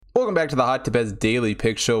Welcome back to the Hot Tip Bets Daily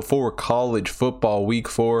Pick Show for college football week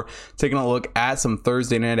 4. Taking a look at some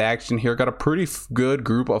Thursday night action here. Got a pretty good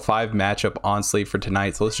group of 5 matchup on slate for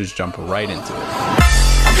tonight, so let's just jump right into it.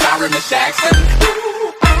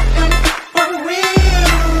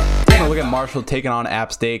 Look at Marshall taking on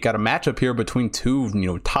App State. Got a matchup here between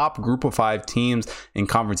two, top group of 5 teams in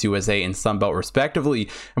Conference USA and Sun Belt respectively.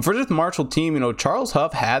 And for this Marshall team, Charles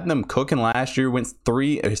Huff had them cooking last year. Went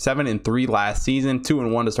 7-3 last season,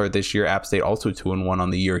 2-1 to start this year. App State also 2-1 on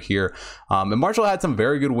the year here. And Marshall had some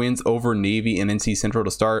very good wins over Navy and NC Central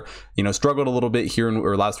to start. Struggled a little bit here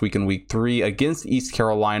last week in week 3 against East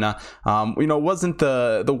Carolina. Wasn't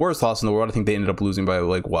the worst loss in the world. I think they ended up losing by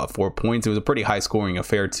 4 points. It was a pretty high scoring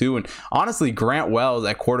affair too. And honestly, Grant Wells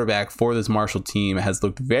at quarterback for this Marshall team has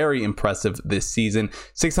looked very impressive this season.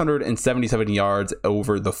 677 yards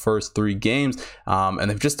over the first 3 games. And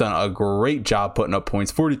they've just done a great job putting up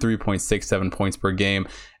points, 43.67 points per game.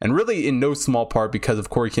 And really in no small part because of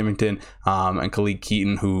Corey Kimmington and Khalid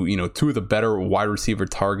Keaton, who, 2 of the better wide receiver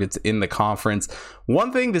targets in the conference.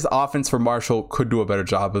 One thing this offense for Marshall could do a better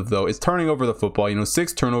job of, though, is turning over the football.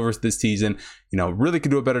 6 turnovers this season. Really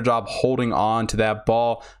could do a better job holding on to that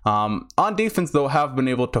ball. On defense, though, have been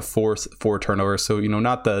able to force 4 turnovers. So,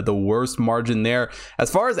 not the worst margin there. As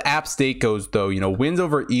far as App State goes, though, wins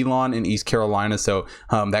over Elon in East Carolina. So,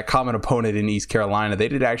 that common opponent in East Carolina, they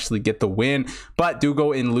did actually get the win, but do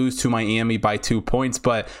go and lose to Miami by 2 points.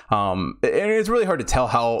 But it's really hard to tell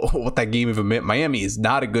what that game even meant. Miami is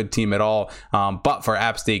not a good team at all. But for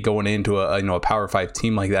App State going into a Power 5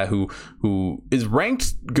 team like that, who is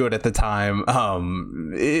ranked good at the time,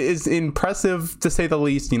 is impressive to say the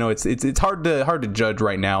least. It's hard to judge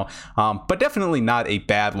right now, but definitely not a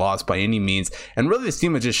bad loss by any means. And really, this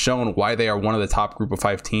team has just shown why they are one of the top group of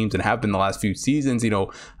 5 teams and have been the last few seasons.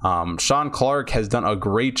 Sean Clark has done a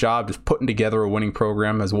great job just putting together a winning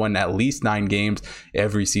program. Has won at least 9 games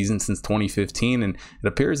every season since 2015, and it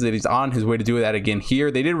appears that he's on his way to do that again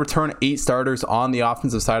here. They did return 8 starters on the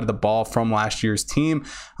offensive side of the ball from last year's team,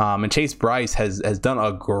 and Chase Bryce has done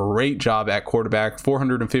a great job at quarterback,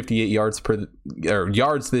 458 yards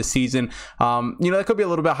this season. That could be a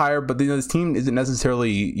little bit higher, but this team isn't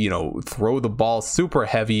necessarily throw the ball super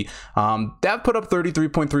heavy. They've put up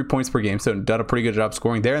 33.3 points per game, so done a pretty good job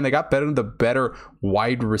scoring there, and they got better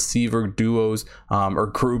wide receiver duos or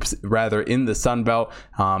groups rather in the Sun Belt,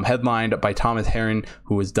 headlined by Thomas Herron,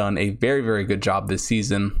 who has done a very, very good job this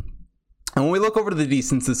season. And when we look over to the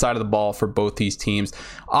defensive side of the ball for both these teams,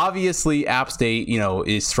 obviously App State,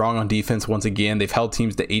 is strong on defense. Once again, they've held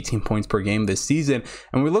teams to 18 points per game this season.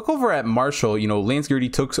 And we look over at Marshall, Lance Gerty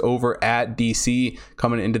took over at DC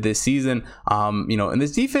coming into this season. And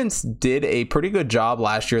this defense did a pretty good job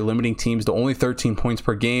last year, limiting teams to only 13 points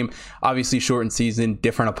per game. Obviously, shortened season,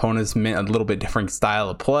 different opponents meant a little bit different style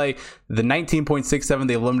of play. The 19.67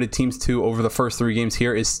 they limited teams to over the first 3 games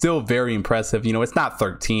here is still very impressive. It's not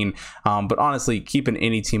 13. But honestly, keeping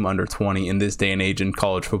any team under 20 in this day and age in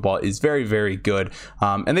college football is very, very good.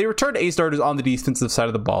 And they returned 8 starters on the defensive side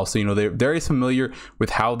of the ball. So, they're very familiar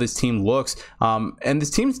with how this team looks. And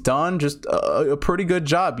this team's done just a pretty good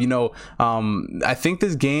job. I think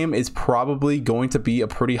this game is probably going to be a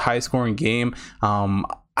pretty high scoring game.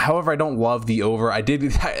 However, I don't love the over.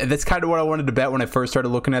 That's kind of what I wanted to bet when I first started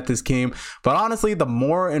looking at this game. But honestly, the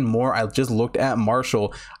more and more I just looked at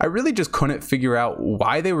Marshall, I really just couldn't figure out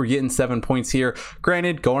why they were getting 7 points here.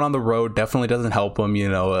 Granted, going on the road definitely doesn't help them.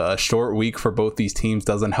 A short week for both these teams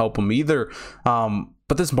doesn't help them either.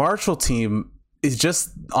 But this Marshall team is just,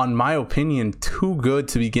 on my opinion, too good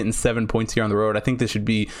to be getting 7 points here on the road. I think this should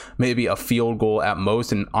be maybe a field goal at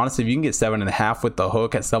most. And honestly, if you can get 7.5 with the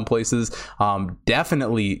hook at some places,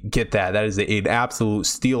 definitely get that. That is an absolute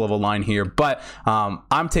steal of a line here. But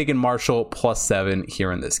I'm taking Marshall +7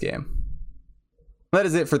 here in this game. That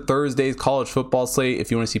is it for Thursday's college football slate.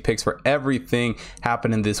 If you want to see picks for everything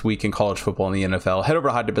happening this week in college football and the NFL, head over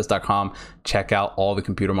to hottipbets.com. Check out all the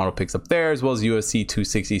computer model picks up there, as well as UFC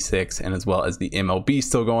 266 and as well as the MLB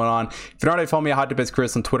still going on. If you're not already following me at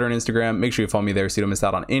HotTipBetsChris on Twitter and Instagram, make sure you follow me there so you don't miss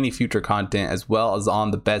out on any future content, as well as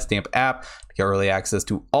on the BetStamp app to get early access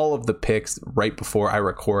to all of the picks right before I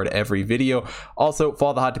record every video. Also,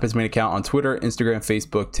 follow the Hot Tip Bets main account on Twitter, Instagram,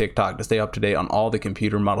 Facebook, TikTok to stay up to date on all the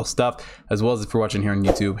computer model stuff, as well as if you're watching here on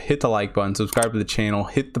YouTube, hit the like button, subscribe to the channel,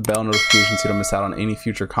 hit the bell notification so you don't miss out on any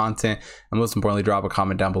future content, and most importantly, drop a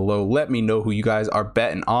comment down below. Let me know who you guys are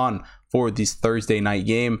betting on for this Thursday night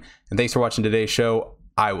game. And thanks for watching today's show.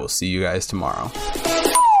 I will see you guys tomorrow.